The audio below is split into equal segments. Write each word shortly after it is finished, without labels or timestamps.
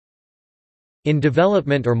In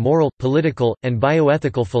development or moral, political, and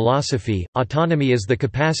bioethical philosophy, autonomy is the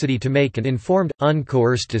capacity to make an informed,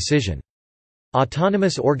 uncoerced decision.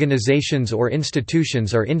 Autonomous organizations or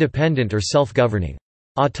institutions are independent or self-governing.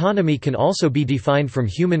 Autonomy can also be defined from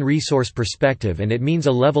human resource perspective, and it means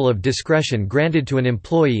a level of discretion granted to an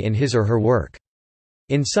employee in his or her work.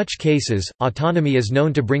 In such cases, autonomy is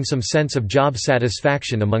known to bring some sense of job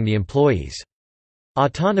satisfaction among the employees.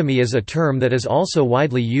 Autonomy is a term that is also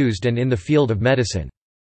widely used and in the field of medicine.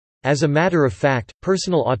 As a matter of fact,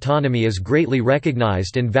 personal autonomy is greatly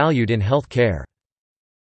recognized and valued in health care.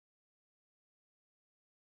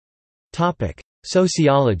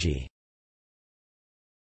 Sociology.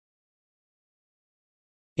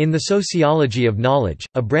 In the sociology of knowledge,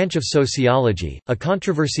 a branch of sociology, a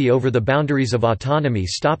controversy over the boundaries of autonomy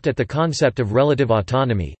stopped at the concept of relative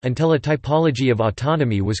autonomy, until a typology of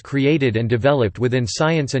autonomy was created and developed within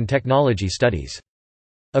science and technology studies.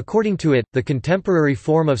 According to it, the contemporary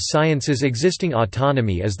form of science's existing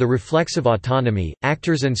autonomy is the reflexive autonomy.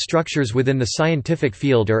 Actors and structures within the scientific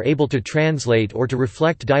field are able to translate or to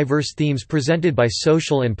reflect diverse themes presented by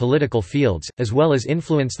social and political fields, as well as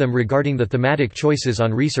influence them regarding the thematic choices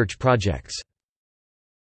on research projects.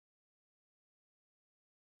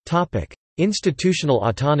 Topic: Institutional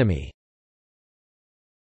autonomy.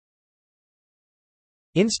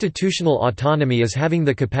 Institutional autonomy is having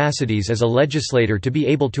the capacities as a legislator to be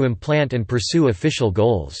able to implant and pursue official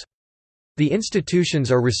goals. The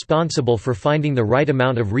institutions are responsible for finding the right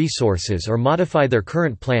amount of resources or modify their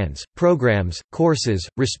current plans, programs, courses,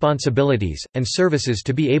 responsibilities, and services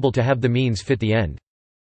to be able to have the means fit the end.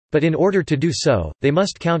 But in order to do so, they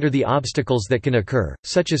must counter the obstacles that can occur,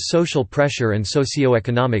 such as social pressure and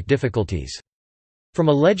socio-economic difficulties. From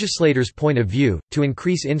a legislator's point of view, to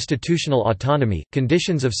increase institutional autonomy,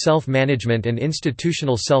 conditions of self-management and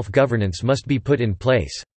institutional self-governance must be put in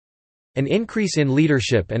place. An increase in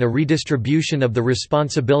leadership and a redistribution of the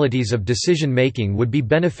responsibilities of decision-making would be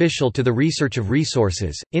beneficial to the research of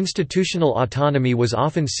resources. Institutional autonomy was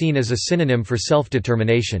often seen as a synonym for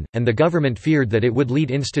self-determination, and the government feared that it would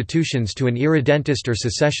lead institutions to an irredentist or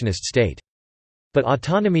secessionist state. But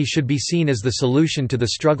autonomy should be seen as the solution to the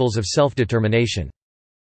struggles of self-determination.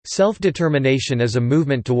 Self-determination is a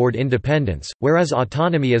movement toward independence, whereas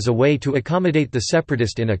autonomy is a way to accommodate the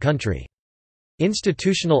separatist in a country.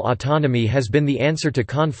 Institutional autonomy has been the answer to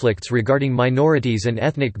conflicts regarding minorities and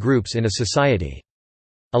ethnic groups in a society.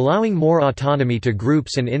 Allowing more autonomy to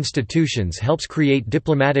groups and institutions helps create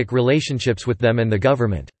diplomatic relationships with them and the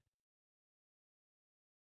government.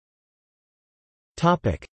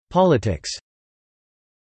 Politics.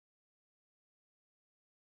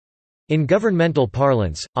 In governmental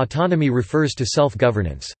parlance, autonomy refers to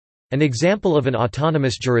self-governance. An example of an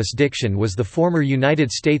autonomous jurisdiction was the former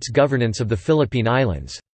United States governance of the Philippine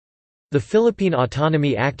Islands. The Philippine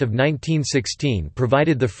Autonomy Act of 1916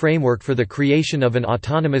 provided the framework for the creation of an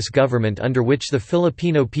autonomous government under which the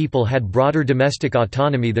Filipino people had broader domestic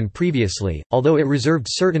autonomy than previously, although it reserved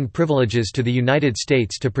certain privileges to the United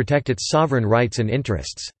States to protect its sovereign rights and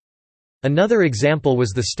interests. Another example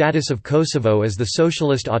was the status of Kosovo as the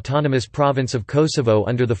socialist autonomous province of Kosovo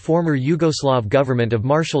under the former Yugoslav government of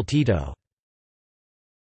Marshal Tito.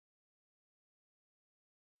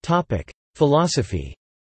 Philosophy.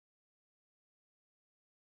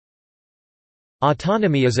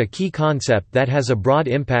 Autonomy is a key concept that has a broad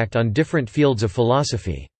impact on different fields of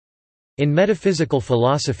philosophy. In metaphysical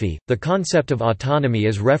philosophy, the concept of autonomy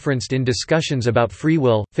is referenced in discussions about free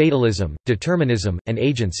will, fatalism, determinism, and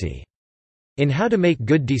agency. In How to Make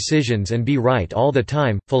Good Decisions and Be Right All the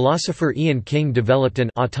Time, philosopher Ian King developed an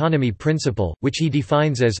autonomy principle, which he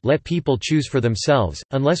defines as let people choose for themselves,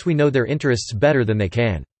 unless we know their interests better than they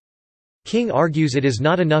can. King argues it is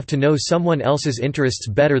not enough to know someone else's interests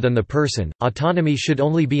better than the person. Autonomy should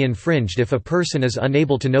only be infringed if a person is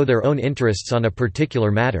unable to know their own interests on a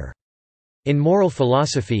particular matter. In moral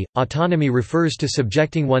philosophy, autonomy refers to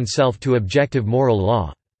subjecting oneself to objective moral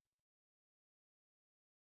law.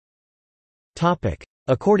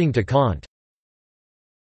 According to Kant.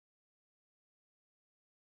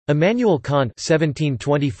 Immanuel Kant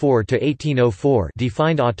 (1724–1804)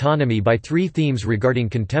 defined autonomy by three themes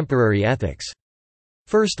regarding contemporary ethics.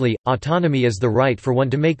 Firstly, autonomy is the right for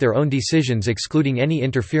one to make their own decisions excluding any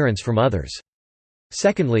interference from others.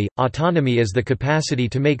 Secondly, autonomy is the capacity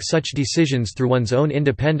to make such decisions through one's own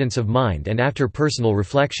independence of mind and after personal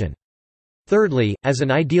reflection. Thirdly, as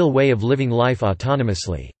an ideal way of living life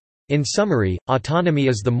autonomously. In summary, autonomy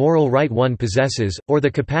is the moral right one possesses, or the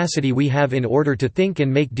capacity we have in order to think and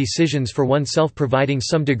make decisions for oneself, providing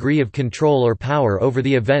some degree of control or power over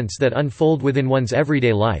the events that unfold within one's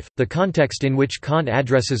everyday life. The context in which Kant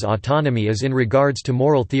addresses autonomy is in regards to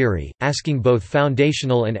moral theory, asking both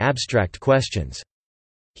foundational and abstract questions.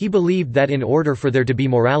 He believed that in order for there to be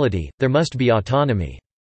morality, there must be autonomy.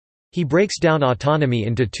 He breaks down autonomy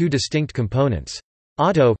into two distinct components.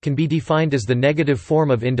 Auto can be defined as the negative form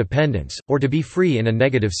of independence, or to be free in a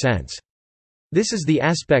negative sense. This is the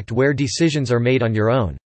aspect where decisions are made on your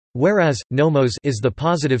own. Whereas, nomos is the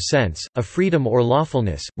positive sense, a freedom or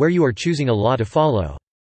lawfulness, where you are choosing a law to follow.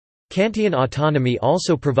 Kantian autonomy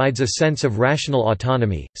also provides a sense of rational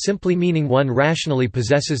autonomy, simply meaning one rationally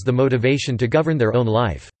possesses the motivation to govern their own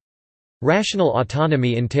life. Rational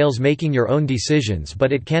autonomy entails making your own decisions,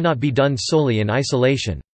 but it cannot be done solely in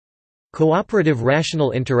isolation. Cooperative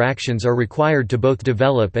rational interactions are required to both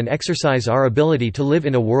develop and exercise our ability to live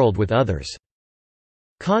in a world with others.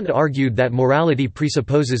 Kant argued that morality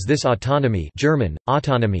presupposes this autonomy, German,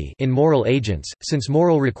 Autonomy, in moral agents, since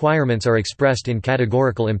moral requirements are expressed in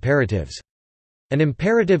categorical imperatives. An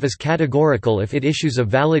imperative is categorical if it issues a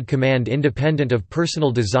valid command independent of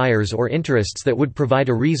personal desires or interests that would provide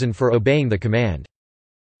a reason for obeying the command.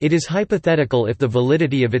 It is hypothetical if the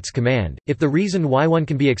validity of its command, if the reason why one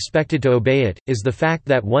can be expected to obey it, is the fact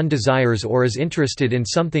that one desires or is interested in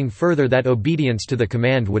something further that obedience to the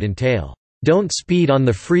command would entail. "Don't speed on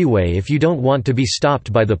the freeway if you don't want to be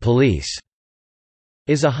stopped by the police,"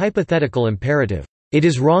 is a hypothetical imperative. "It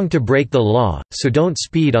is wrong to break the law, so don't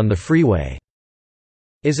speed on the freeway,"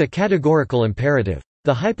 is a categorical imperative.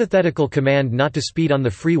 The hypothetical command not to speed on the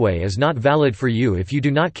freeway is not valid for you if you do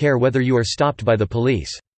not care whether you are stopped by the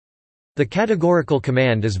police. The categorical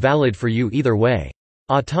command is valid for you either way.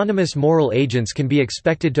 Autonomous moral agents can be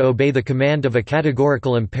expected to obey the command of a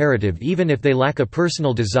categorical imperative even if they lack a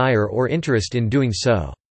personal desire or interest in doing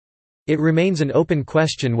so. It remains an open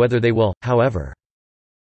question whether they will, however.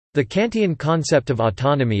 The Kantian concept of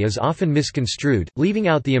autonomy is often misconstrued, leaving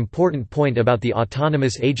out the important point about the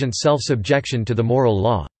autonomous agent's self-subjection to the moral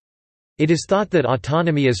law. It is thought that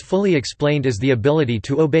autonomy is fully explained as the ability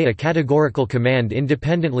to obey a categorical command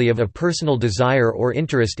independently of a personal desire or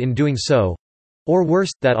interest in doing so, or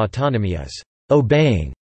worse, that autonomy is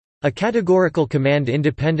obeying a categorical command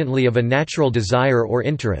independently of a natural desire or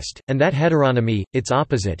interest, and that heteronomy, its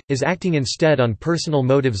opposite, is acting instead on personal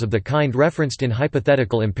motives of the kind referenced in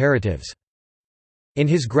hypothetical imperatives. In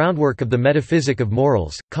his groundwork of the metaphysic of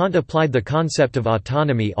morals, Kant applied the concept of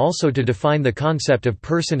autonomy also to define the concept of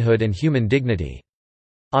personhood and human dignity.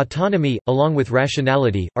 Autonomy, along with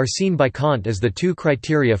rationality, are seen by Kant as the two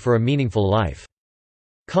criteria for a meaningful life.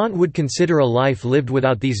 Kant would consider a life lived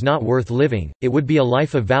without these not worth living, it would be a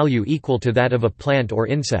life of value equal to that of a plant or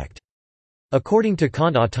insect. According to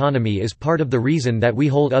Kant, autonomy is part of the reason that we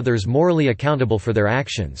hold others morally accountable for their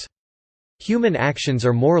actions. Human actions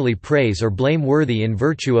are morally praise- or blameworthy in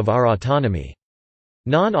virtue of our autonomy.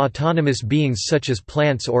 Non-autonomous beings such as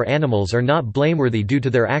plants or animals are not blameworthy due to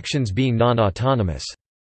their actions being non-autonomous.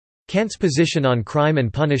 Kant's position on crime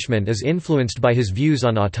and punishment is influenced by his views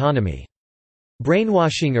on autonomy.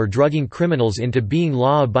 Brainwashing or drugging criminals into being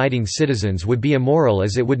law-abiding citizens would be immoral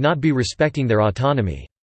as it would not be respecting their autonomy.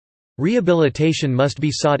 Rehabilitation must be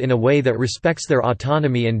sought in a way that respects their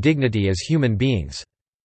autonomy and dignity as human beings.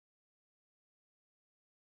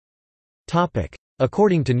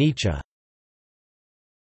 According to Nietzsche.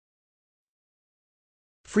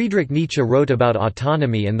 Friedrich Nietzsche wrote about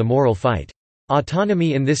autonomy and the moral fight.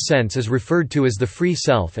 Autonomy in this sense is referred to as the free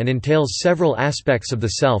self and entails several aspects of the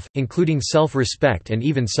self, including self-respect and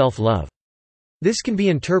even self-love. This can be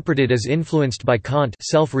interpreted as influenced by Kant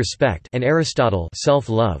self-respect and Aristotle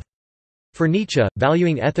self-love. For Nietzsche,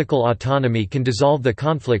 valuing ethical autonomy can dissolve the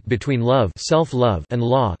conflict between love, self-love, and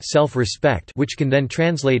law, self-respect, which can then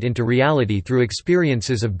translate into reality through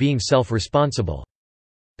experiences of being self-responsible.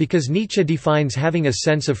 Because Nietzsche defines having a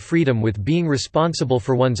sense of freedom with being responsible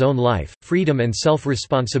for one's own life, freedom and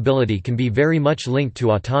self-responsibility can be very much linked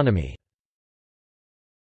to autonomy.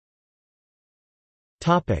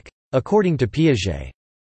 According to Piaget.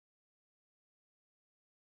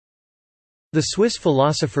 The Swiss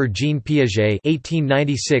philosopher Jean Piaget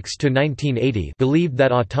 (1896–1980) believed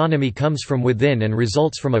that autonomy comes from within and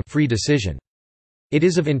results from a free decision. It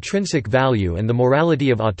is of intrinsic value and the morality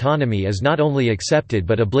of autonomy is not only accepted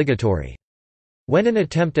but obligatory. When an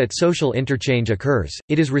attempt at social interchange occurs,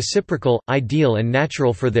 it is reciprocal, ideal and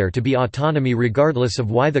natural for there to be autonomy regardless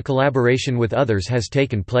of why the collaboration with others has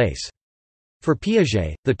taken place. For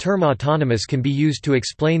Piaget, the term autonomous can be used to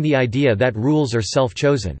explain the idea that rules are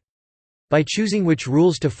self-chosen. By choosing which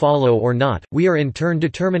rules to follow or not, we are in turn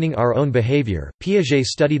determining our own behavior. Piaget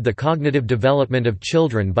studied the cognitive development of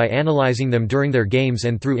children by analyzing them during their games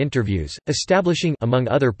and through interviews, establishing among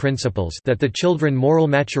other principles that the children moral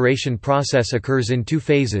maturation process occurs in two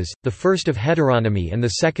phases, the first of heteronomy and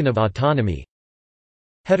the second of autonomy.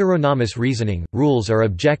 Heteronymous reasoning, rules are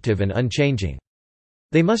objective and unchanging.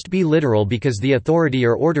 They must be literal because the authority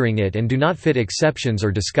are ordering it and do not fit exceptions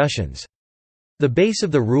or discussions. The base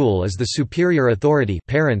of the rule is the superior authority,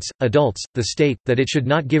 parents, adults, the state, that it should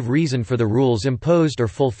not give reason for the rules imposed or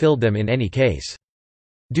fulfilled them in any case.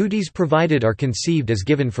 Duties provided are conceived as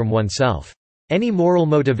given from oneself. Any moral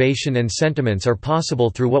motivation and sentiments are possible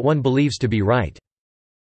through what one believes to be right.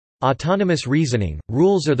 Autonomous reasoning,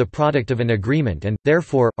 rules are the product of an agreement and,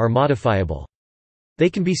 therefore, are modifiable. They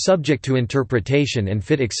can be subject to interpretation and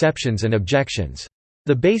fit exceptions and objections.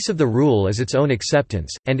 The base of the rule is its own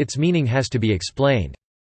acceptance, and its meaning has to be explained.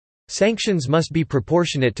 Sanctions must be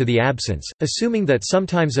proportionate to the absence, assuming that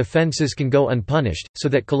sometimes offenses can go unpunished, so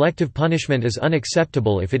that collective punishment is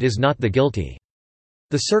unacceptable if it is not the guilty.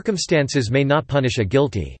 The circumstances may not punish a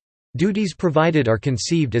guilty. Duties provided are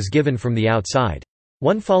conceived as given from the outside.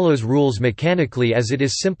 One follows rules mechanically as it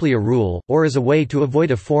is simply a rule, or as a way to avoid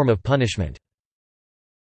a form of punishment.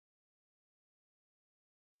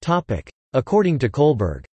 According to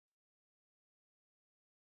Kohlberg.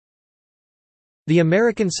 The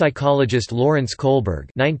American psychologist Lawrence Kohlberg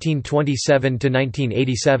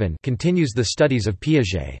 (1927–1987) continues the studies of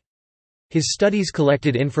Piaget. His studies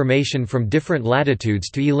collected information from different latitudes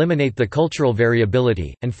to eliminate the cultural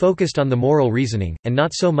variability, and focused on the moral reasoning, and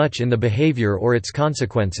not so much in the behavior or its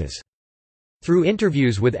consequences. Through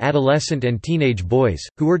interviews with adolescent and teenage boys,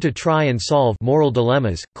 who were to try and solve moral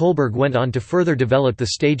dilemmas, Kohlberg went on to further develop the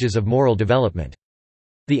stages of moral development.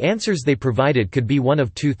 The answers they provided could be one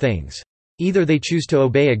of two things. Either they choose to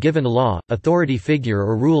obey a given law, authority figure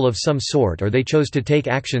or rule of some sort, or they chose to take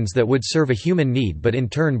actions that would serve a human need but in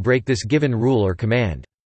turn break this given rule or command.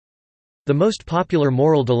 The most popular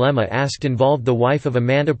moral dilemma asked involved the wife of a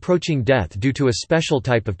man approaching death due to a special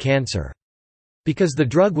type of cancer. Because the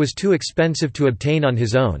drug was too expensive to obtain on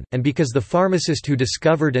his own, and because the pharmacist who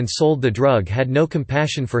discovered and sold the drug had no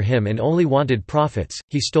compassion for him and only wanted profits,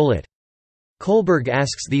 he stole it. Kohlberg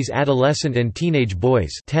asks these adolescent and teenage boys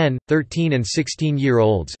 10, 13 and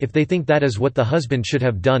 16-year-olds if they think that is what the husband should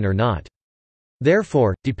have done or not.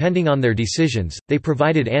 Therefore, depending on their decisions, they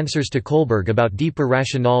provided answers to Kohlberg about deeper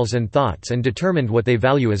rationales and thoughts and determined what they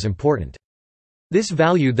value as important. This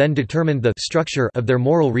value then determined the structure of their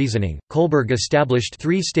moral reasoning. Kohlberg established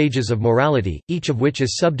 3 stages of morality, each of which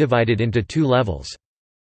is subdivided into 2 levels.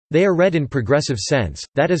 They are read in progressive sense,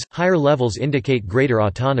 that is, higher levels indicate greater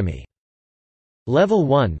autonomy. Level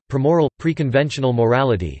 1, premoral, preconventional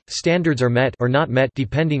morality, standards are met or not met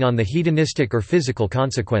depending on the hedonistic or physical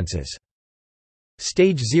consequences.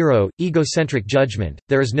 Stage 0, egocentric judgment,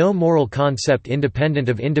 there is no moral concept independent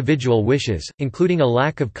of individual wishes, including a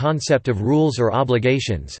lack of concept of rules or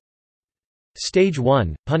obligations. Stage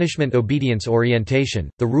 1, punishment obedience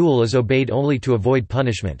orientation, the rule is obeyed only to avoid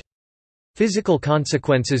punishment. Physical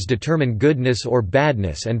consequences determine goodness or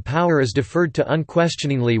badness and power is deferred to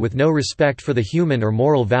unquestioningly with no respect for the human or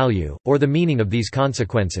moral value, or the meaning of these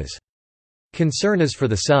consequences. Concern is for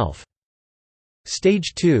the self.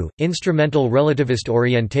 Stage 2, instrumental relativist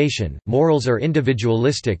orientation, morals are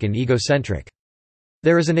individualistic and egocentric.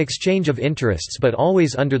 There is an exchange of interests but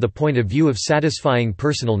always under the point of view of satisfying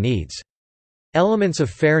personal needs. Elements of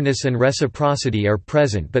fairness and reciprocity are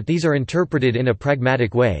present but these are interpreted in a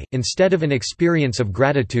pragmatic way, instead of an experience of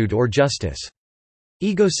gratitude or justice.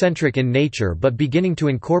 Egocentric in nature but beginning to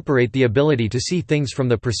incorporate the ability to see things from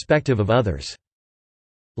the perspective of others.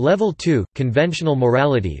 Level 2, conventional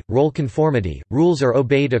morality, role conformity, rules are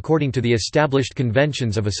obeyed according to the established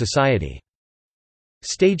conventions of a society.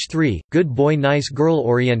 Stage 3, good boy nice girl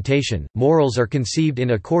orientation, morals are conceived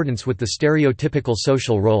in accordance with the stereotypical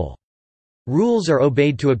social role. Rules are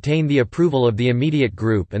obeyed to obtain the approval of the immediate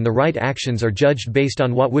group and the right actions are judged based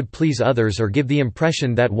on what would please others or give the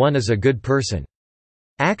impression that one is a good person.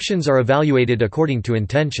 Actions are evaluated according to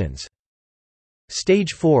intentions.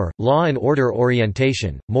 Stage 4, law and order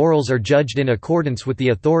orientation, morals are judged in accordance with the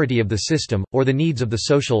authority of the system, or the needs of the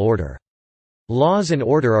social order. Laws and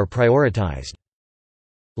order are prioritized.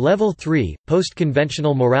 Level 3,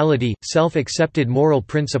 post-conventional morality, self-accepted moral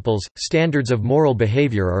principles, standards of moral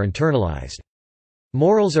behavior are internalized.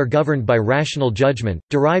 Morals are governed by rational judgment,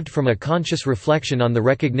 derived from a conscious reflection on the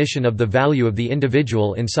recognition of the value of the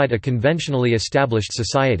individual inside a conventionally established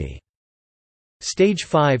society. Stage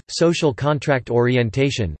 5 – Social contract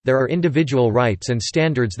orientation. There are individual rights and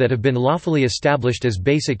standards that have been lawfully established as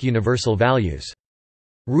basic universal values.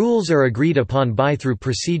 Rules are agreed upon by through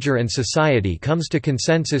procedure and society comes to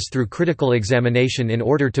consensus through critical examination in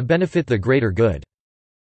order to benefit the greater good.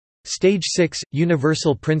 Stage 6 –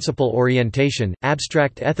 Universal principle orientation.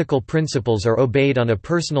 Abstract ethical principles are obeyed on a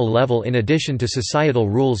personal level in addition to societal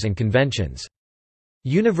rules and conventions.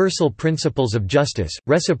 Universal principles of justice,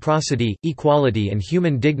 reciprocity, equality and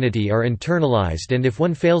human dignity are internalized, and if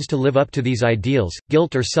one fails to live up to these ideals,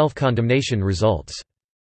 guilt or self-condemnation results.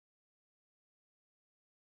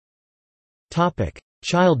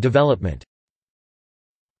 Child development.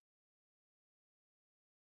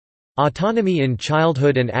 Autonomy in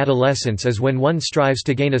childhood and adolescence is when one strives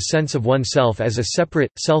to gain a sense of oneself as a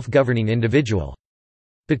separate, self-governing individual.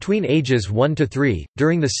 Between ages 1 to 3,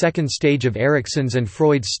 during the second stage of Erikson's and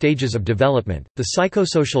Freud's stages of development, the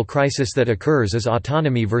psychosocial crisis that occurs is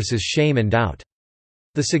autonomy versus shame and doubt.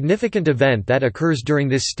 The significant event that occurs during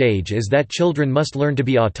this stage is that children must learn to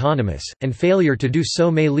be autonomous, and failure to do so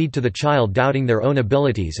may lead to the child doubting their own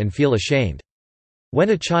abilities and feel ashamed.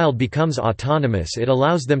 When a child becomes autonomous, it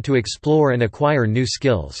allows them to explore and acquire new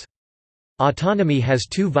skills. Autonomy has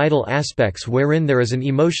two vital aspects wherein there is an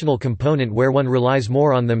emotional component where one relies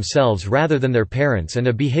more on themselves rather than their parents, and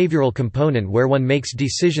a behavioral component where one makes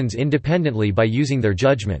decisions independently by using their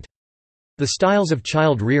judgment. The styles of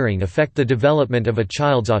child rearing affect the development of a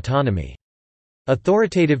child's autonomy.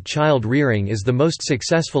 Authoritative child rearing is the most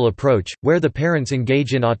successful approach, where the parents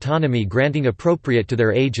engage in autonomy granting appropriate to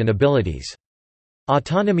their age and abilities.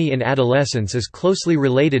 Autonomy in adolescence is closely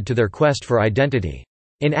related to their quest for identity.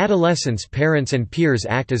 In adolescence, parents and peers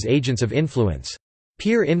act as agents of influence.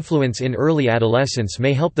 Peer influence in early adolescence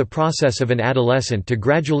may help the process of an adolescent to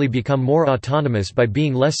gradually become more autonomous by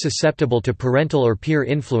being less susceptible to parental or peer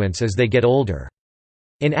influence as they get older.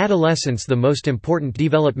 In adolescence, the most important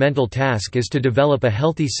developmental task is to develop a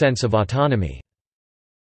healthy sense of autonomy.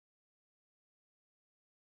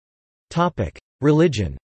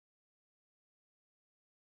 Religion.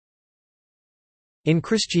 In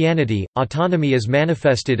Christianity, autonomy is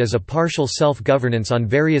manifested as a partial self-governance on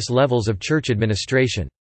various levels of church administration.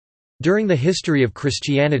 During the history of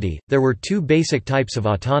Christianity, there were two basic types of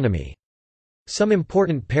autonomy. Some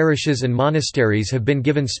important parishes and monasteries have been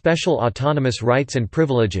given special autonomous rights and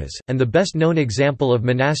privileges, and the best-known example of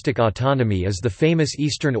monastic autonomy is the famous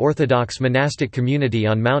Eastern Orthodox monastic community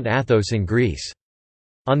on Mount Athos in Greece.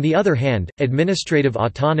 On the other hand, administrative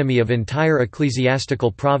autonomy of entire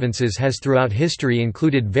ecclesiastical provinces has throughout history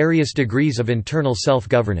included various degrees of internal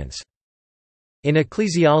self-governance. In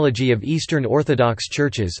ecclesiology of Eastern Orthodox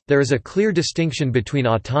churches, there is a clear distinction between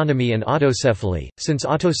autonomy and autocephaly, since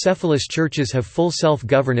autocephalous churches have full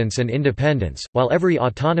self-governance and independence, while every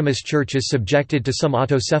autonomous church is subjected to some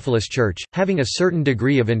autocephalous church, having a certain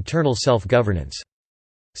degree of internal self-governance.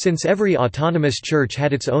 Since every autonomous church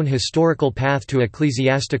had its own historical path to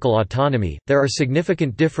ecclesiastical autonomy, there are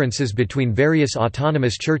significant differences between various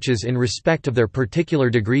autonomous churches in respect of their particular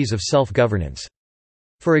degrees of self-governance.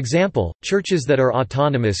 For example, churches that are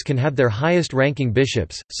autonomous can have their highest-ranking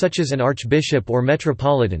bishops, such as an archbishop or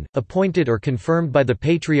metropolitan, appointed or confirmed by the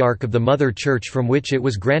patriarch of the mother church from which it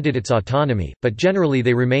was granted its autonomy, but generally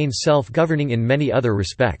they remain self-governing in many other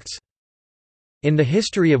respects. In the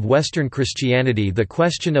history of Western Christianity, the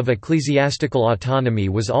question of ecclesiastical autonomy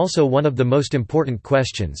was also one of the most important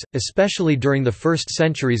questions, especially during the first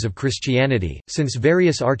centuries of Christianity, since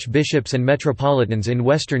various archbishops and metropolitans in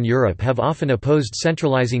Western Europe have often opposed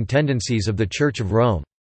centralizing tendencies of the Church of Rome.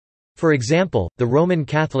 For example, the Roman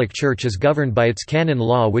Catholic Church is governed by its canon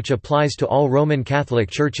law, which applies to all Roman Catholic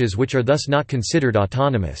churches, which are thus not considered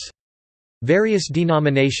autonomous. Various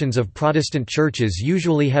denominations of Protestant churches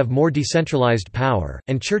usually have more decentralized power,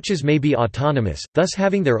 and churches may be autonomous, thus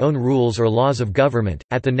having their own rules or laws of government,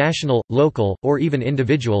 at the national, local, or even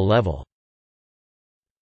individual level.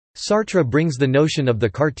 Sartre brings the notion of the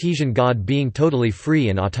Cartesian God being totally free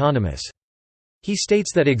and autonomous. He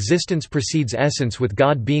states that existence precedes essence, with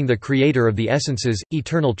God being the creator of the essences,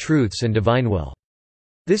 eternal truths and divine will.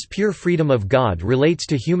 This pure freedom of God relates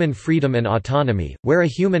to human freedom and autonomy, where a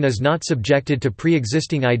human is not subjected to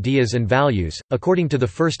pre-existing ideas and values. According to the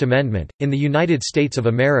First Amendment, in the United States of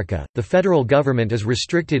America, the federal government is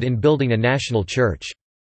restricted in building a national church.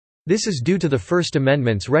 This is due to the First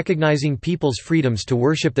Amendment's recognizing people's freedoms to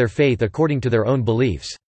worship their faith according to their own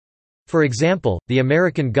beliefs. For example, the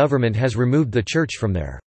American government has removed the church from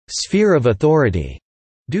their sphere of authority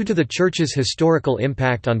due to the Church's historical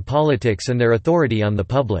impact on politics and their authority on the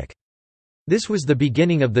public. This was the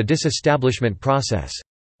beginning of the disestablishment process.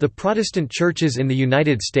 The Protestant churches in the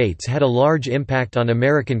United States had a large impact on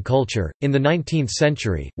American culture, in the 19th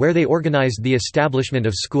century, where they organized the establishment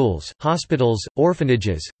of schools, hospitals,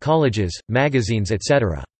 orphanages, colleges, magazines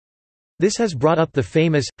etc. This has brought up the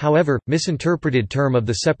famous, however, misinterpreted term of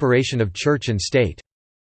the separation of church and state.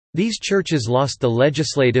 These churches lost the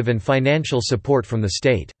legislative and financial support from the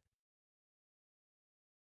state.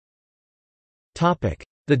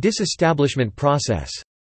 The disestablishment process.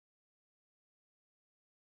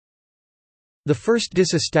 The first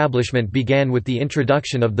disestablishment began with the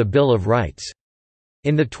introduction of the Bill of Rights.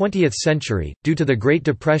 In the 20th century, due to the Great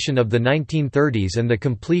Depression of the 1930s and the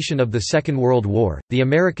completion of the Second World War, the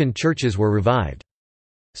American churches were revived.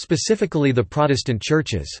 Specifically the Protestant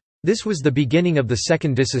churches. This was the beginning of the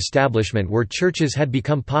second disestablishment, where churches had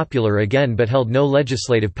become popular again but held no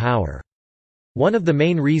legislative power. One of the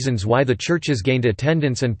main reasons why the churches gained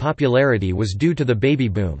attendance and popularity was due to the baby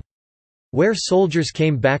boom, where soldiers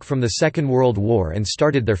came back from the Second World War and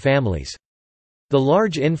started their families. The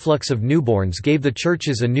large influx of newborns gave the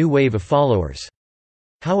churches a new wave of followers.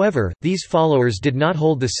 However, these followers did not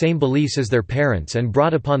hold the same beliefs as their parents and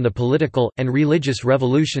brought upon the political, and religious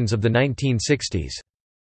revolutions of the 1960s.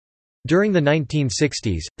 During the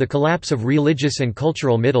 1960s, the collapse of religious and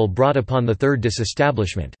cultural middle brought upon the third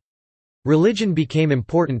disestablishment. Religion became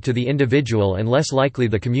important to the individual and less likely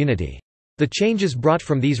the community. The changes brought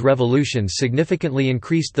from these revolutions significantly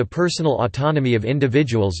increased the personal autonomy of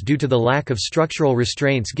individuals due to the lack of structural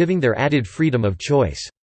restraints, giving their added freedom of choice.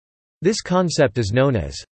 This concept is known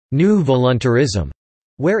as new voluntarism,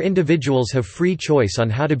 where individuals have free choice on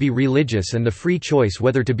how to be religious and the free choice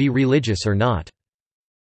whether to be religious or not.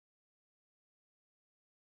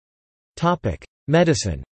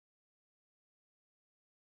 Medicine.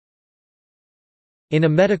 In a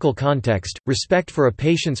medical context, respect for a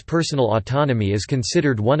patient's personal autonomy is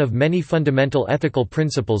considered one of many fundamental ethical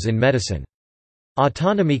principles in medicine.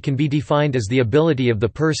 Autonomy can be defined as the ability of the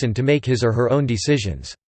person to make his or her own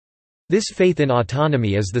decisions. This faith in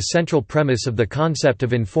autonomy is the central premise of the concept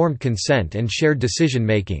of informed consent and shared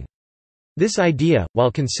decision-making. This idea, while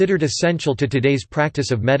considered essential to today's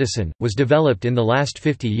practice of medicine, was developed in the last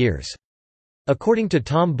 50 years. According to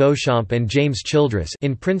Tom Beauchamp and James Childress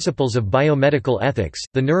in Principles of Biomedical Ethics,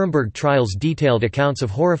 the Nuremberg trials detailed accounts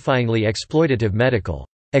of horrifyingly exploitative medical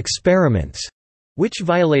experiments, which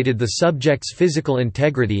violated the subject's physical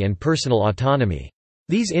integrity and personal autonomy.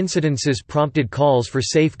 These incidences prompted calls for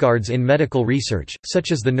safeguards in medical research,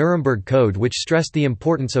 such as the Nuremberg Code, which stressed the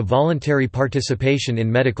importance of voluntary participation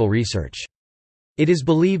in medical research. It is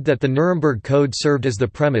believed that the Nuremberg Code served as the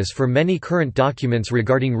premise for many current documents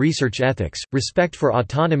regarding research ethics. Respect for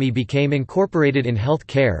autonomy became incorporated in health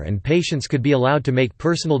care, and patients could be allowed to make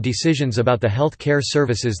personal decisions about the health care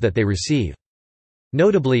services that they receive.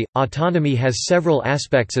 Notably, autonomy has several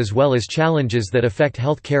aspects as well as challenges that affect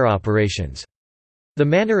health care operations. The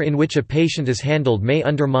manner in which a patient is handled may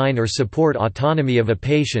undermine or support autonomy of a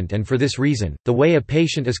patient, and for this reason, the way a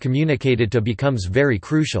patient is communicated to becomes very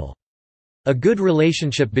crucial. A good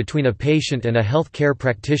relationship between a patient and a health care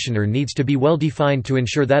practitioner needs to be well defined to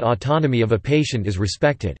ensure that autonomy of a patient is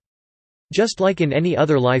respected. Just like in any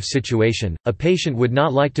other life situation, a patient would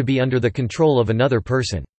not like to be under the control of another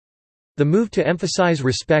person. The move to emphasize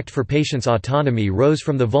respect for patients' autonomy rose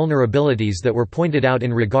from the vulnerabilities that were pointed out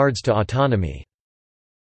in regards to autonomy.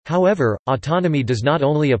 However, autonomy does not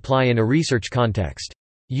only apply in a research context.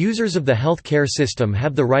 Users of the health care system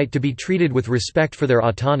have the right to be treated with respect for their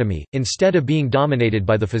autonomy, instead of being dominated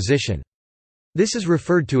by the physician. This is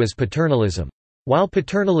referred to as paternalism. While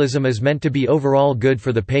paternalism is meant to be overall good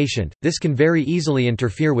for the patient, this can very easily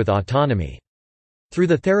interfere with autonomy. Through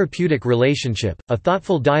the therapeutic relationship, a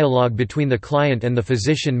thoughtful dialogue between the client and the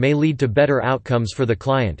physician may lead to better outcomes for the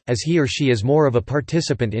client, as he or she is more of a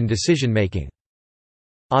participant in decision-making.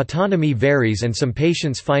 Autonomy varies, and some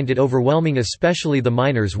patients find it overwhelming, especially the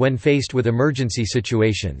minors when faced with emergency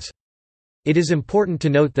situations. It is important to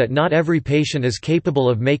note that not every patient is capable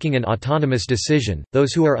of making an autonomous decision.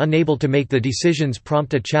 Those who are unable to make the decisions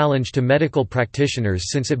prompt a challenge to medical practitioners,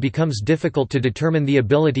 since it becomes difficult to determine the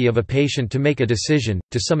ability of a patient to make a decision.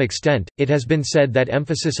 To some extent, it has been said that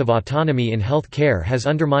emphasis of autonomy in health care has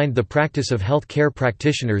undermined the practice of health care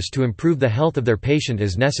practitioners to improve the health of their patient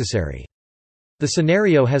as necessary. The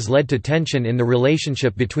scenario has led to tension in the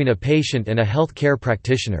relationship between a patient and a health care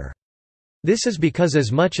practitioner. This is because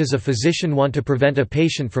as much as a physician wants to prevent a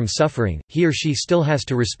patient from suffering, he or she still has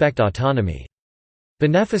to respect autonomy.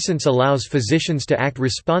 Beneficence allows physicians to act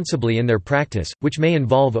responsibly in their practice, which may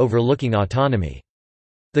involve overlooking autonomy.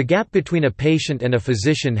 The gap between a patient and a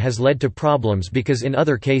physician has led to problems because in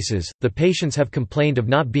other cases, the patients have complained of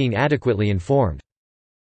not being adequately informed.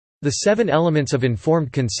 The 7 elements of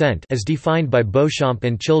informed consent as defined by Beauchamp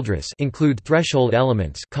and Childress include threshold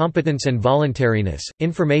elements, competence and voluntariness,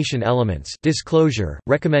 information elements, disclosure,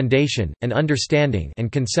 recommendation, and understanding,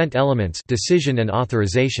 and consent elements, decision and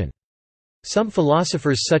authorization. Some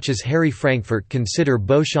philosophers such as Harry Frankfurt consider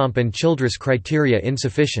Beauchamp and Childress criteria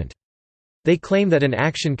insufficient. They claim that an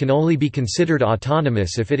action can only be considered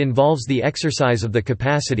autonomous if it involves the exercise of the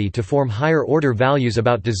capacity to form higher-order values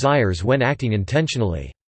about desires when acting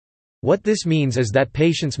intentionally. What this means is that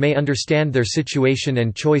patients may understand their situation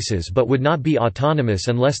and choices but would not be autonomous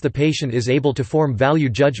unless the patient is able to form value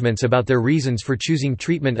judgments about their reasons for choosing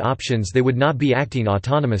treatment options. They would not be acting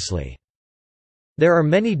autonomously. There are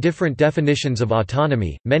many different definitions of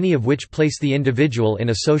autonomy, many of which place the individual in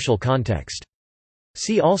a social context.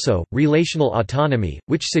 See also, relational autonomy,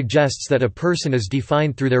 which suggests that a person is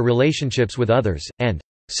defined through their relationships with others, and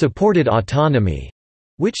supported autonomy,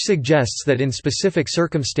 which suggests that in specific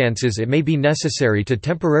circumstances it may be necessary to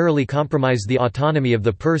temporarily compromise the autonomy of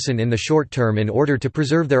the person in the short term in order to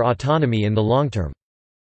preserve their autonomy in the long term.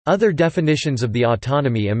 Other definitions of the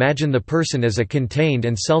autonomy imagine the person as a contained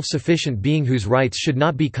and self-sufficient being whose rights should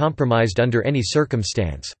not be compromised under any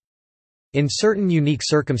circumstance. In certain unique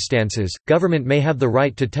circumstances, government may have the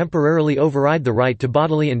right to temporarily override the right to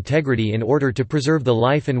bodily integrity in order to preserve the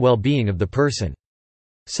life and well-being of the person.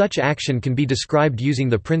 Such action can be described using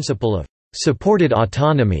the principle of supported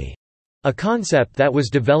autonomy, a concept that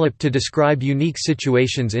was developed to describe unique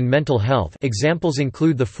situations in mental health. Examples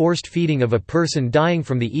include the forced feeding of a person dying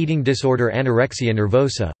from the eating disorder anorexia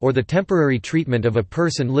nervosa, or the temporary treatment of a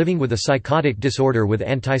person living with a psychotic disorder with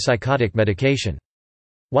antipsychotic medication.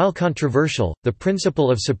 While controversial, the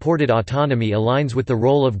principle of supported autonomy aligns with the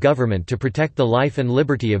role of government to protect the life and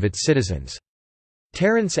liberty of its citizens.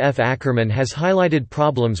 Terence F. Ackerman has highlighted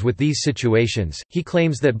problems with these situations. He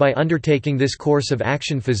claims that by undertaking this course of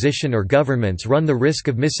action, physician or governments run the risk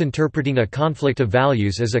of misinterpreting a conflict of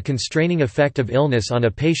values as a constraining effect of illness on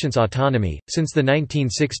a patient's autonomy. Since the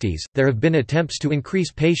 1960s, there have been attempts to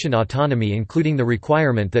increase patient autonomy, including the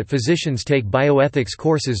requirement that physicians take bioethics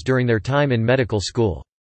courses during their time in medical school.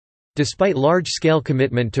 Despite large-scale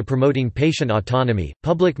commitment to promoting patient autonomy,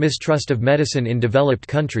 public mistrust of medicine in developed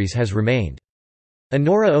countries has remained.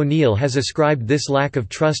 Honora O'Neill has ascribed this lack of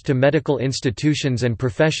trust to medical institutions and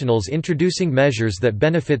professionals introducing measures that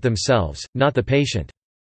benefit themselves, not the patient.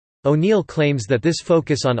 O'Neill claims that this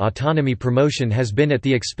focus on autonomy promotion has been at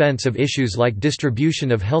the expense of issues like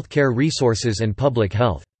distribution of healthcare resources and public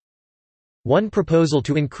health. One proposal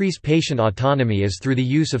to increase patient autonomy is through the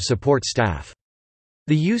use of support staff.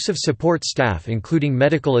 The use of support staff including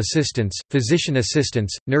medical assistants, physician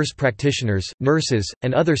assistants, nurse practitioners, nurses,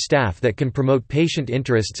 and other staff that can promote patient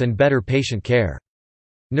interests and better patient care.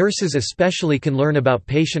 Nurses especially can learn about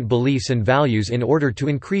patient beliefs and values in order to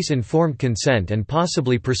increase informed consent and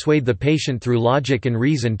possibly persuade the patient through logic and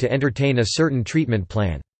reason to entertain a certain treatment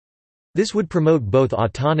plan. This would promote both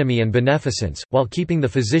autonomy and beneficence, while keeping the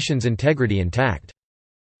physician's integrity intact.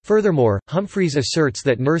 Furthermore, Humphreys asserts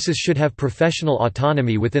that nurses should have professional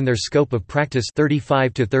autonomy within their scope of practice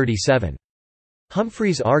 35–37.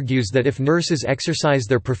 Humphreys argues that if nurses exercise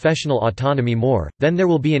their professional autonomy more, then there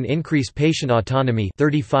will be an increased patient autonomy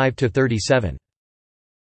 35–37.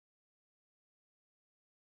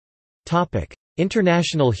 Topic: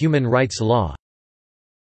 International human rights law.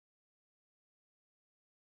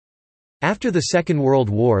 After the Second World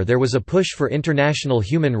War, there was a push for international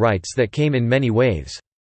human rights that came in many waves.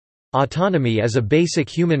 Autonomy as a basic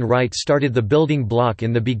human right started the building block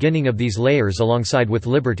in the beginning of these layers alongside with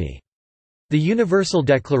liberty. The Universal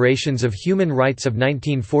Declarations of Human Rights of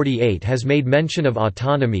 1948 has made mention of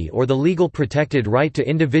autonomy or the legal protected right to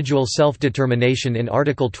individual self-determination in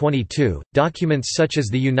Article 22. Documents such as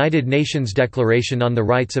the United Nations Declaration on the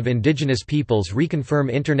Rights of Indigenous Peoples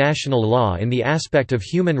reconfirm international law in the aspect of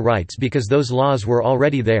human rights because those laws were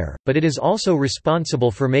already there, but it is also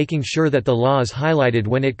responsible for making sure that the law is highlighted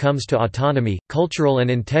when it comes to autonomy, cultural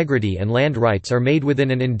and integrity, and land rights are made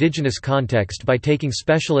within an indigenous context by taking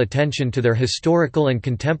special attention to their historical and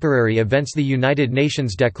contemporary events. The United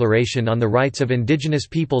Nations Declaration on the Rights of Indigenous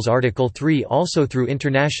Peoples Article 3 also through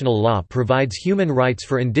international law provides human rights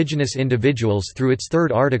for indigenous individuals through its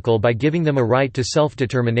third article by giving them a right to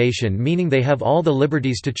self-determination, meaning they have all the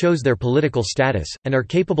liberties to choose their political status, and are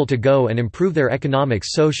capable to go and improve their economic,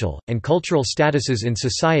 social, and cultural statuses in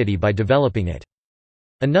society by developing it.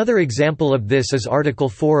 Another example of this is Article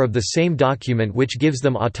 4 of the same document, which gives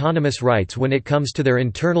them autonomous rights when it comes to their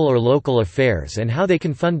internal or local affairs and how they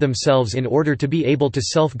can fund themselves in order to be able to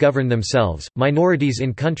self-govern themselves. Minorities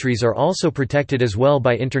in countries are also protected as well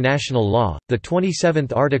by international law. The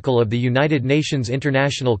 27th article of the United Nations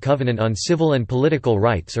International Covenant on Civil and Political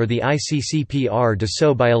Rights, or the ICCPR, does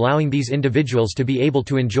so by allowing these individuals to be able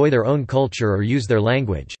to enjoy their own culture or use their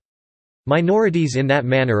language. Minorities in that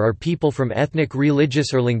manner are people from ethnic,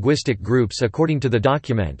 religious, or linguistic groups. According to the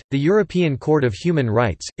document, the European Court of Human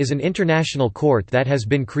Rights is an international court that has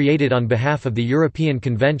been created on behalf of the European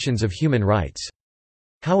Conventions of Human Rights.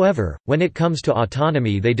 However, when it comes to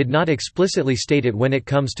autonomy, they did not explicitly state it when it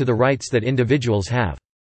comes to the rights that individuals have.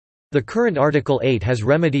 The current Article 8 has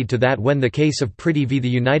remedied to that when the case of Pretty v. the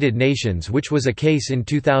United Nations, which was a case in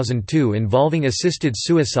 2002 involving assisted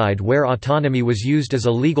suicide where autonomy was used as a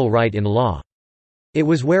legal right in law. It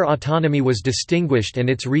was where autonomy was distinguished and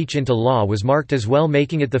its reach into law was marked as well,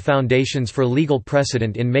 making it the foundations for legal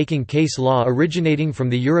precedent in making case law originating from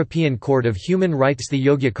the European Court of Human Rights. The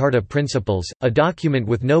Yogyakarta Principles, a document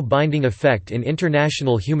with no binding effect in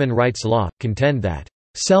international human rights law, contend that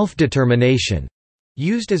self-determination,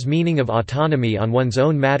 used as meaning of autonomy on one's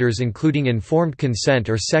own matters including informed consent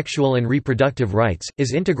or sexual and reproductive rights,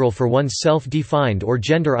 is integral for one's self-defined or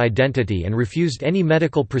gender identity, and refused any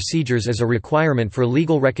medical procedures as a requirement for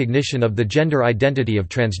legal recognition of the gender identity of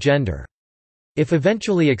transgender. If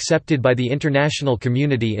eventually accepted by the international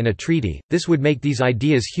community in a treaty, this would make these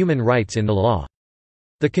ideas human rights in the law.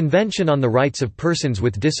 The Convention on the Rights of Persons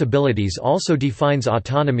with Disabilities also defines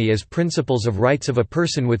autonomy as principles of rights of a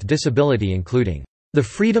person with disability, including the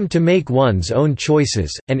freedom to make one's own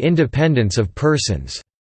choices, and independence of persons.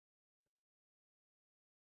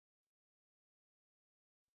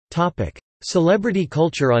 Celebrity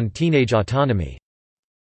culture on teenage autonomy.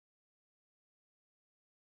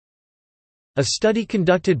 A study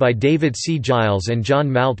conducted by David C. Giles and John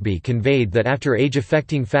Maltby conveyed that after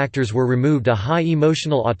age-affecting factors were removed, a high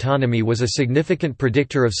emotional autonomy was a significant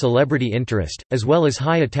predictor of celebrity interest, as well as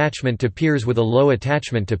high attachment to peers with a low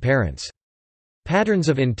attachment to parents. Patterns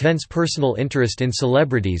of intense personal interest in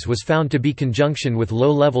celebrities was found to be conjunction with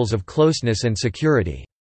low levels of closeness and security.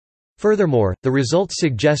 Furthermore, the results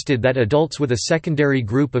suggested that adults with a secondary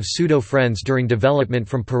group of pseudo-friends during development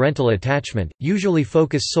from parental attachment, usually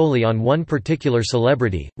focus solely on one particular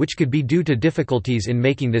celebrity, which could be due to difficulties in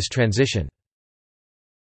making this transition.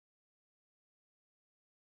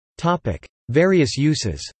 Various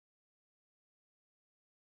uses.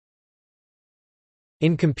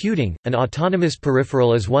 In computing, an autonomous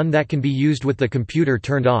peripheral is one that can be used with the computer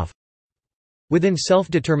turned off. Within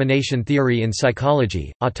self-determination theory in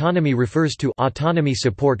psychology, autonomy refers to autonomy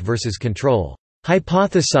support versus control,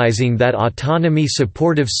 hypothesizing that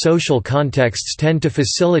autonomy-supportive social contexts tend to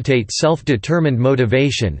facilitate self-determined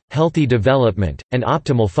motivation, healthy development, and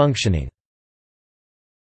optimal functioning.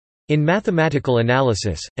 In mathematical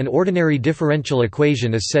analysis, an ordinary differential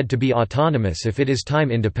equation is said to be autonomous if it is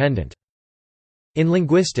time-independent. In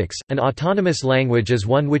linguistics, an autonomous language is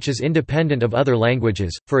one which is independent of other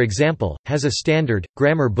languages, for example, has a standard,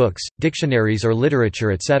 grammar books, dictionaries or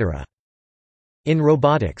literature, etc. In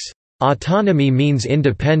robotics, autonomy means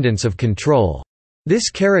independence of control. This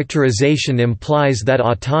characterization implies that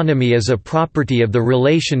autonomy is a property of the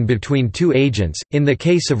relation between two agents, in the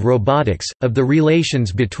case of robotics, of the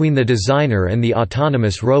relations between the designer and the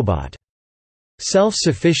autonomous robot.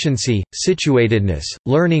 Self-sufficiency, situatedness,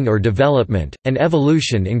 learning or development, and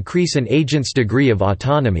evolution increase an agent's degree of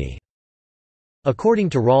autonomy, according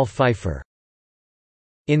to Rolf Pfeiffer.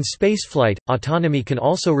 In spaceflight, autonomy can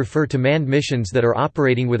also refer to manned missions that are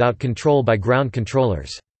operating without control by ground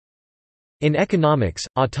controllers. In economics,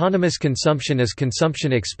 autonomous consumption is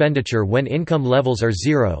consumption expenditure when income levels are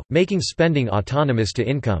zero, making spending autonomous to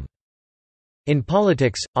income. In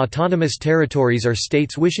politics, autonomous territories are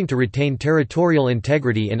states wishing to retain territorial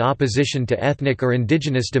integrity in opposition to ethnic or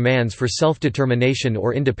indigenous demands for self-determination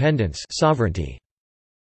or independence, sovereignty.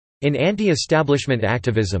 In anti-establishment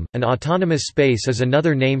activism, an autonomous space is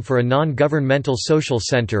another name for a non-governmental social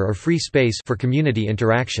center or free space for community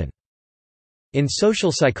interaction. In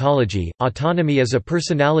social psychology, autonomy is a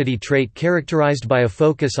personality trait characterized by a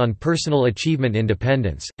focus on personal achievement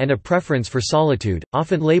independence, and a preference for solitude,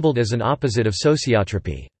 often labeled as an opposite of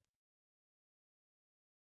sociotropy.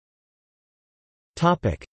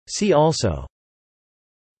 See also: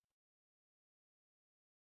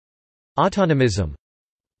 Autonomism,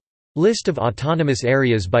 List of autonomous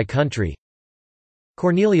areas by country,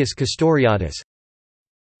 Cornelius Castoriadis,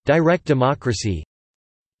 Direct democracy,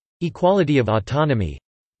 Equality of autonomy,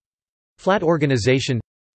 Flat organization,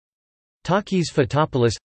 Takis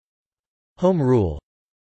Fotopoulos. Home rule.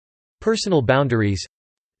 Personal boundaries.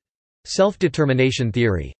 Self-determination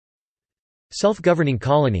theory. Self-governing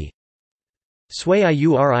colony. Sui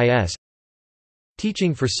iuris.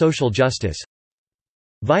 Teaching for social justice.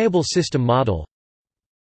 Viable system model.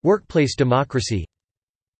 Workplace democracy.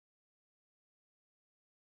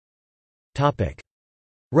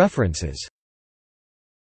 References.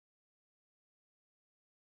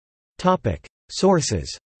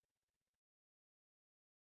 Sources.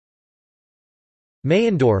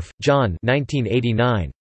 Meyendorff, John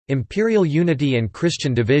 1989. Imperial Unity and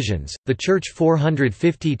Christian Divisions, The Church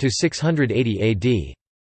 450–680 AD.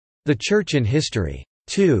 The Church in History.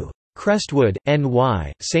 2. Crestwood,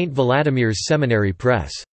 N.Y., St. Vladimir's Seminary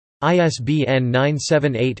Press. ISBN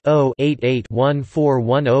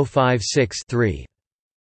 978-0-88-141056-3.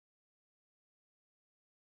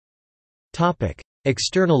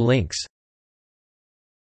 External links.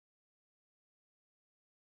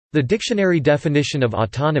 The dictionary definition of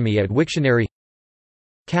autonomy at Wiktionary.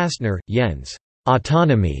 Kastner, Jens.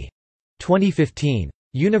 Autonomy. 2015.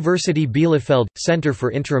 University Bielefeld, Center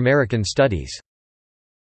for Inter-American Studies.